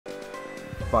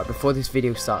Right, before this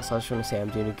video starts, I just want to say I'm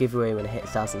doing a giveaway when I hit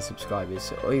 1,000 subscribers.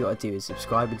 So all you gotta do is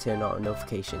subscribe and turn on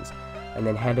notifications, and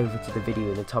then head over to the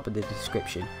video in the top of the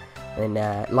description, and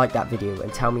like that video,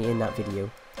 and tell me in that video,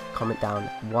 comment down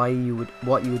what you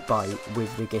would buy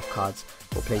with the gift cards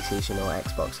for PlayStation or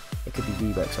Xbox. It could be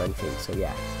V-Bucks or anything. So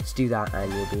yeah, just do that,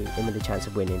 and you'll be in with a chance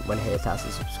of winning when I hit 1,000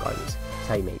 subscribers.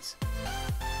 Tell your mates.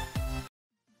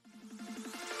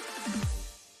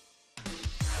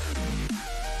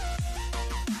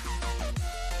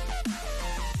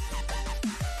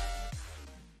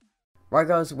 Right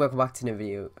guys, welcome back to another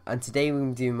video, and today we're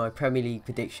going to be doing my Premier League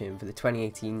prediction for the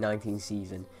 2018-19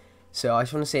 season. So I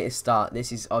just want to say at the start,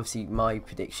 this is obviously my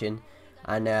prediction,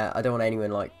 and I don't want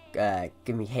anyone like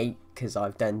give me hate because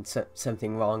I've done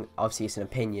something wrong. Obviously it's an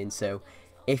opinion, so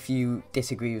if you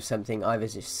disagree with something, either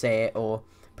just say it or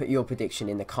put your prediction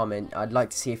in the comment. I'd like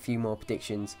to see a few more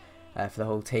predictions for the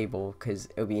whole table, because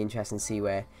it'll be interesting to see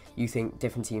where you think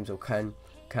different teams will come,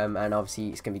 and obviously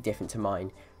it's going to be different to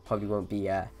mine. Probably won't be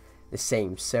the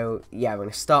same. So yeah, we're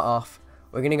going to start off.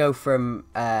 We're going to go from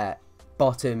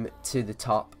bottom to the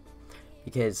top,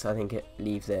 because I think it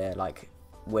leave the like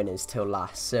winners till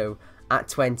last. So at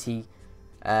 20,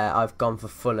 I've gone for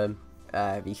Fulham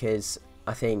because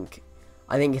I think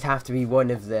it'd have to be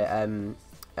one of the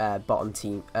bottom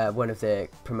team, one of the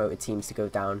promoted teams to go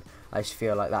down. I just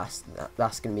feel like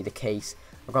that's going to be the case.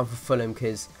 I've gone for Fulham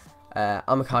because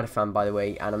I'm a Cardiff fan, by the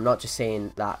way, and I'm not just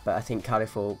saying that, but I think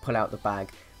Cardiff will pull out the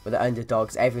bag. We're the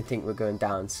underdogs. Everyone think we're going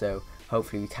down, so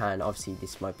hopefully we can. Obviously,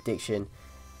 this is my prediction.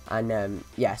 And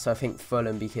yeah, so I think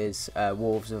Fulham, because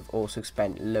Wolves have also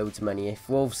spent loads of money. If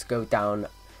Wolves go down,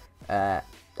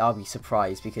 I'll be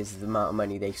surprised because of the amount of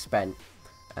money they've spent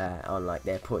on like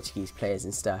their Portuguese players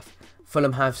and stuff.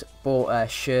 Fulham have bought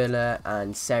Schürrle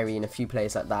and Seri and a few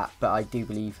players like that, but I do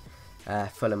believe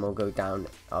Fulham will go down.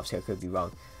 Obviously, I could be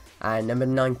wrong. And number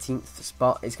 19th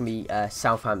spot is going to be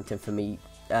Southampton for me.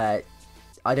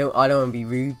 I don't want to be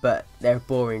rude, but they're a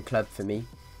boring club for me,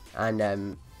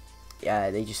 and yeah,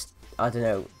 they just, I don't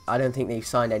know, I don't think they've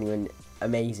signed anyone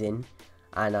amazing,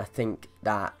 and I think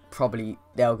that probably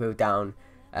they'll go down.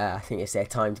 I think it's their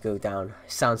time to go down.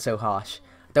 It sounds so harsh.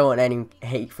 I don't want any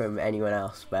hate from anyone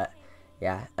else, but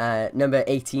yeah. Number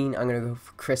 18, I'm going to go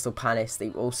for Crystal Palace.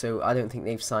 They've also, I don't think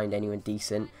they've signed anyone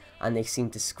decent, and they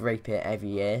seem to scrape it every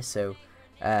year, so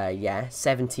yeah.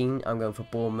 17, I'm going for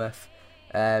Bournemouth.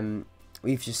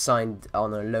 We've just signed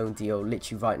on a loan deal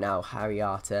literally right now, Harry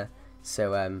Arter,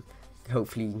 so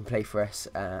hopefully he can play for us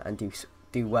and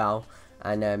do well,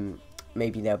 and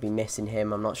maybe they'll be missing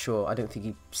him. I'm not sure. I don't think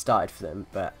he started for them,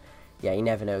 but yeah, you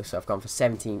never know. So I've gone for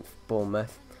 17th,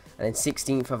 Bournemouth, and then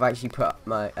 16th I've actually put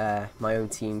my my own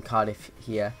team, Cardiff,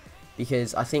 here,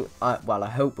 because I think well,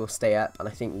 I hope we'll stay up, and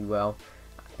I think we will,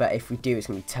 but if we do, it's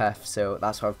gonna be tough. So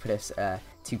that's why I've put us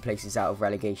 2 places out of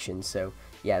relegation. So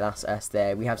yeah, that's us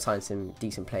there. We have signed some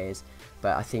decent players,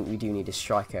 but I think we do need a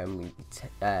striker, and we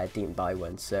didn't buy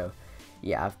one. So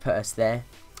yeah, I've put us there.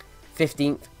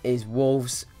 15th is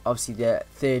Wolves, obviously the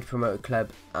 3rd promoted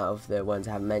club out of the ones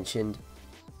I haven't mentioned.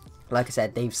 Like I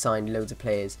said, they've signed loads of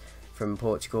players from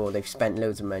Portugal. They've spent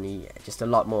loads of money, just a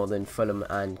lot more than Fulham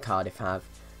and Cardiff have.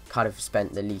 Cardiff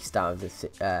spent the least out of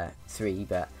the 3,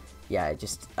 but yeah,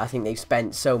 just I think they've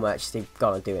spent so much, they've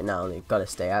got to do it now. They've got to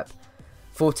stay up.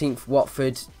 14th,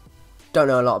 Watford. Don't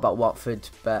know a lot about Watford,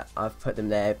 but I've put them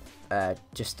there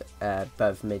just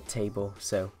above mid-table,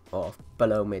 so, or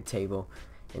below mid-table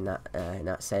in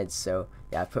that sense. So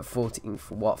yeah, I put 14th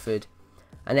for Watford.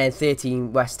 And then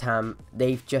 13, West Ham.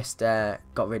 They've just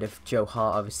got rid of Joe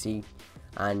Hart, obviously,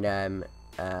 and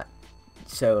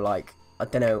so like, I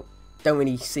don't know, don't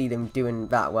really see them doing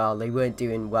that well. They weren't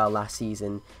doing well last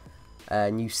season.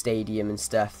 New stadium and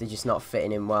stuff, they're just not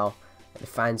fitting in well. The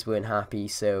fans weren't happy,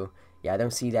 so yeah, I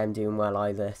don't see them doing well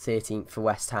either. 13th for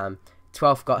West Ham.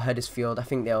 12th got Huddersfield. I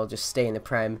think they'll just stay in the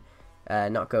Prem,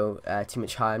 not go too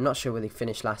much higher. I'm not sure where they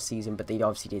finished last season, but they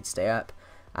obviously did stay up.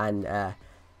 And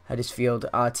Huddersfield,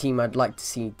 our team I'd like to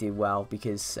see do well,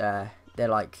 because they're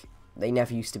like, they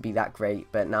never used to be that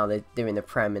great, but now they're in the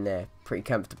Prem and they're pretty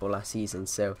comfortable last season.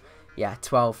 So yeah,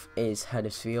 12th is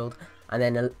Huddersfield. And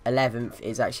then 11th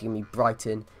is actually going to be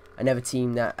Brighton, another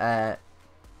team that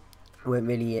weren't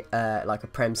really like a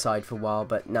Prem side for a while,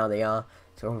 but now they are.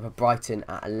 So I'm going for Brighton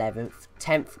at 11th.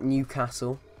 10th,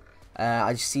 Newcastle.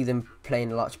 I just see them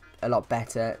playing a lot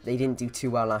better. They didn't do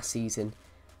too well last season.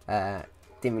 Didn't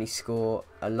really score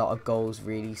a lot of goals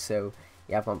really. So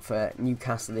yeah, I've gone for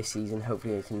Newcastle this season.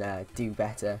 Hopefully they can do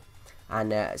better.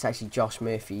 And it's actually Josh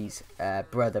Murphy's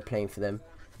brother playing for them,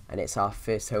 and it's our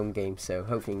first home game. So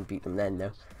hopefully we can beat them then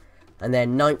though. And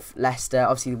then 9th, Leicester.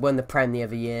 Obviously, they won the Prem the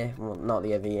other year. Well, not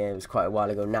the other year. It was quite a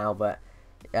while ago now. But,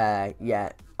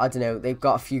 yeah, I don't know. They've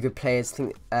got a few good players. I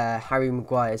think Harry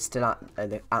Maguire is still at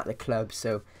the club.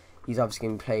 So, he's obviously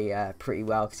going to play pretty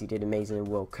well because he did amazing in the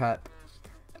World Cup.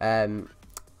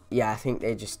 Yeah, I think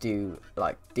they just do,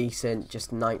 like, decent.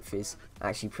 Just 9th is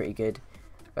actually pretty good.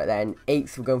 But then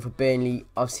 8th, we're going for Burnley.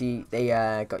 Obviously, they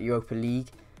got Europa League.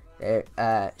 They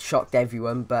shocked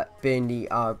everyone, but Burnley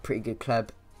are a pretty good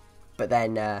club. But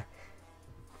then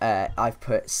I've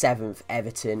put 7th,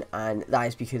 Everton, and that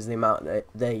is because the amount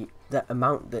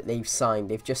that they've signed.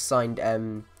 They've just signed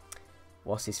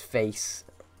what's his face?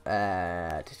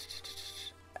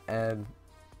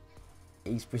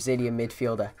 He's Brazilian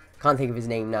midfielder. Can't think of his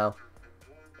name now.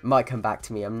 Might come back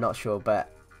to me. I'm not sure,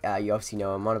 but you obviously know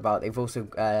what I'm on about. They've also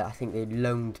I think they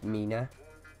loaned Mina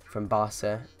from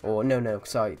Barca, or no,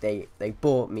 sorry, they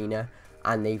bought Mina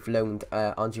and they've loaned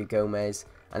Andre Gomez.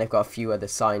 And they've got a few other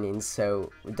signings, so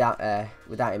with that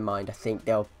in mind, I think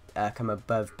they'll come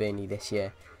above Burnley this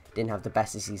year. Didn't have the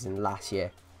best of season last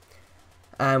year.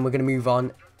 And we're going to move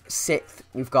on. 6th,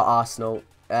 we've got Arsenal.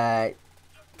 I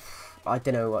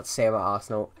don't know what to say about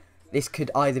Arsenal. This could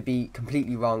either be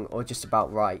completely wrong or just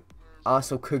about right.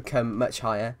 Arsenal could come much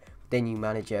higher with their new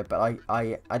manager, but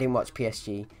I didn't watch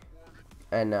PSG,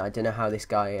 and I don't know how this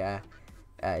guy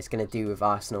is going to do with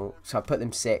Arsenal. So I put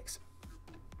them 6th.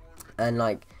 And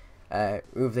like,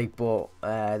 who have they bought?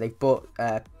 They bought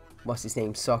what's his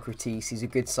name? Socrates. He's a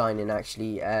good signing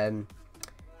actually.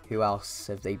 Who else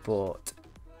have they bought?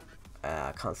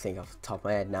 I can't think off the top of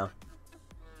my head now.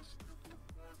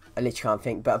 I literally can't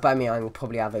think. But Aubameyang will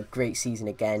probably have a great season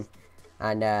again.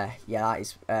 And yeah, that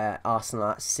is Arsenal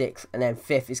at 6th, and then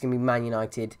 5th is going to be Man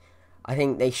United. I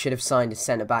think they should have signed a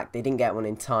centre back. They didn't get one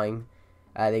in time.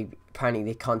 Apparently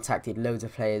they contacted loads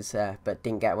of players, but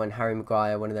didn't get one. Harry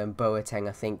Maguire, one of them. Boateng,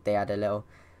 I think they had a little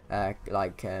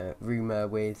rumour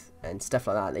with and stuff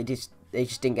like that. They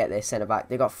just didn't get their centre back.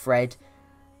 They got Fred,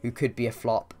 who could be a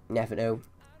flop. Never know.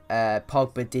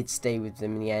 Pogba did stay with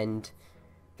them in the end,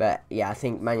 but yeah, I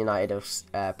think Man United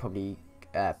will probably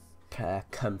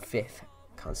come 5th.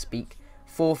 Can't speak.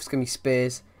 4th is gonna be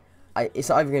Spurs. It's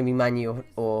either gonna be Man U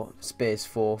or Spurs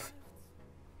 4th,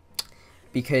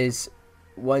 because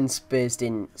 1, Spurs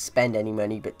didn't spend any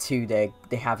money, but 2, they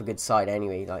have a good side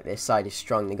anyway. Like, their side is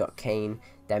strong. They got Kane,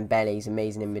 Dembele's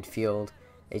amazing in midfield.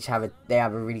 They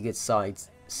have a really good side.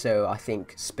 So I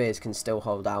think Spurs can still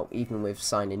hold out even with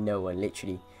signing no one,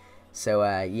 literally. So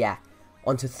yeah,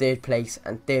 on to 3rd place,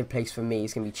 and 3rd place for me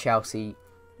is gonna be Chelsea.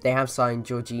 They have signed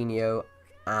Jorginho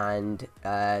and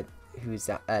who's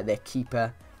that? Their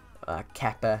keeper,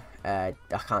 Kepa. I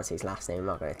can't say his last name. I'm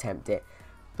not gonna attempt it.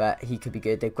 But he could be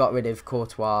good. They've got rid of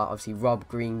Courtois. Obviously, Rob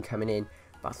Green coming in,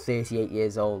 about 38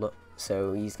 years old.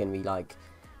 So he's going to be like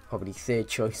probably 3rd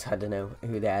choice. I don't know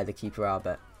who their other keeper are.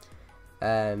 But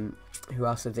who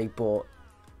else have they bought?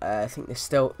 I think they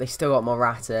still got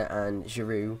Morata and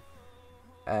Giroud.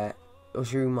 Or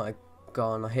Giroud might have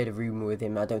gone. I heard a rumour with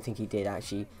him. I don't think he did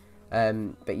actually.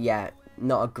 But yeah,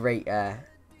 not a great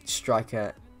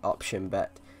striker option.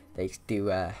 But they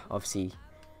do obviously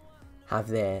have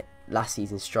their last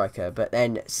season's striker. But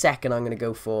then 2nd I'm going to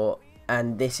go for,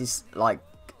 and this is like,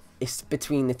 it's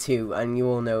between the two, and you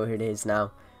all know who it is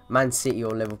now, Man City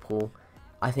or Liverpool.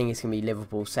 I think it's going to be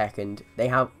Liverpool 2nd. They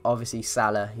have obviously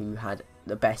Salah, who had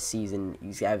the best season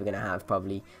he's ever going to have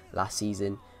probably last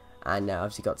season, and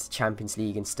obviously got to Champions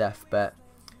League and stuff. But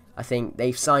I think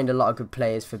they've signed a lot of good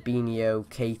players. Fabinho,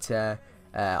 Keita,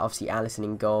 obviously Alisson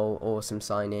in goal, awesome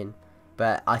signing.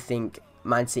 But I think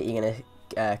Man City are going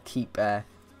to keep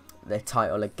their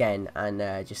title again,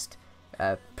 and just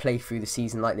play through the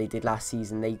season like they did last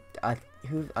season. I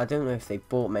don't know if they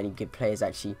bought many good players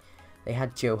actually. They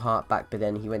had Joe Hart back, but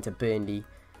then he went to Burnley.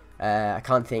 I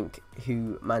can't think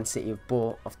who Man City have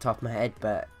bought off the top of my head,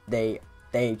 but they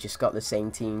just got the same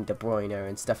team, De Bruyne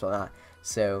and stuff like that.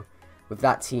 So with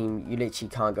that team, you literally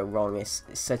can't go wrong. It's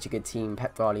such a good team.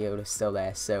 Pep Guardiola's still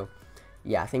there, so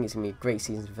yeah, I think it's gonna be a great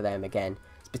season for them again.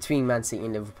 It's between Man City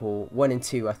and Liverpool. 1 and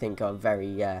 2, I think, are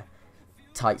very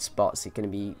tight spots. It's going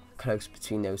to be close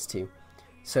between those two.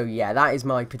 So yeah, that is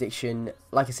my prediction.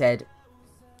 Like I said,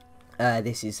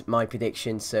 this is my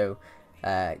prediction, so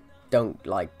don't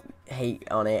like hate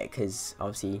on it, because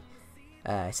obviously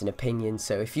it's an opinion.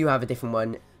 So if you have a different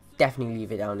one, definitely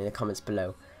leave it down in the comments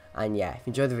below. And yeah, if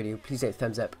you enjoyed the video, please hit the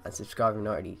thumbs up and subscribe if you're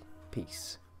not already.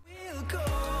 Peace.